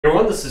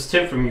Everyone, this is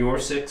Tim from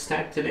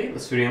YourSixTech. Today in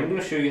this video I'm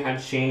going to show you how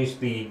to change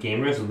the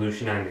game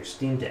resolution on your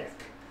Steam Deck.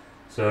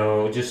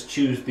 So just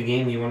choose the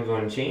game you want to go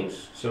and change.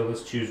 So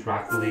let's choose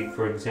Rocket League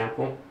for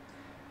example.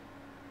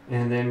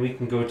 And then we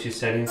can go to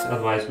settings,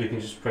 otherwise we can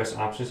just press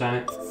options on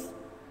it.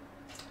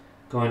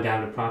 Go on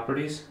down to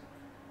properties.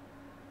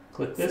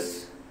 Click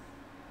this.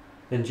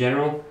 Then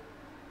general.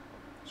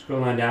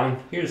 Scroll on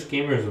down. Here's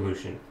game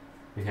resolution.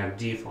 We have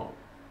default.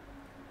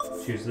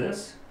 Choose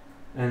this.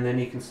 And then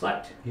you can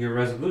select your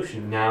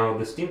resolution. Now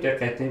the Steam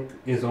Deck I think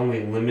is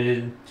only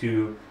limited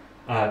to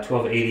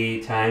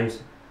 1280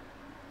 times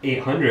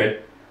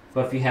 800,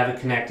 but if you have it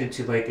connected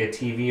to like a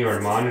TV or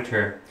a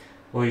monitor,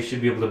 well, you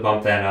should be able to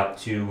bump that up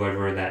to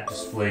whatever that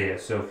display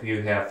is. So if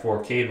you have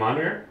 4K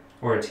monitor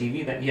or a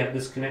TV that you have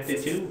this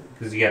connected to,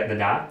 because you got the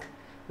dock,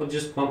 we'll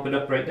just bump it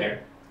up right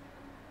there.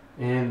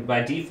 And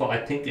by default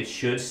I think it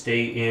should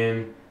stay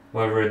in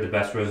whatever the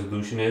best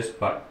resolution is,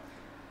 but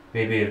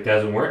maybe if it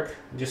doesn't work,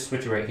 just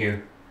switch it right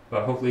here.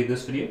 But hopefully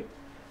this video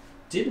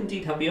did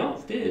indeed help you out.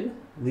 If it did,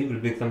 leave it a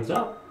big thumbs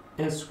up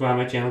and subscribe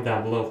to my channel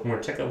down below for more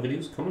checkout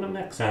videos coming up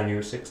next on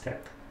YourSixTech.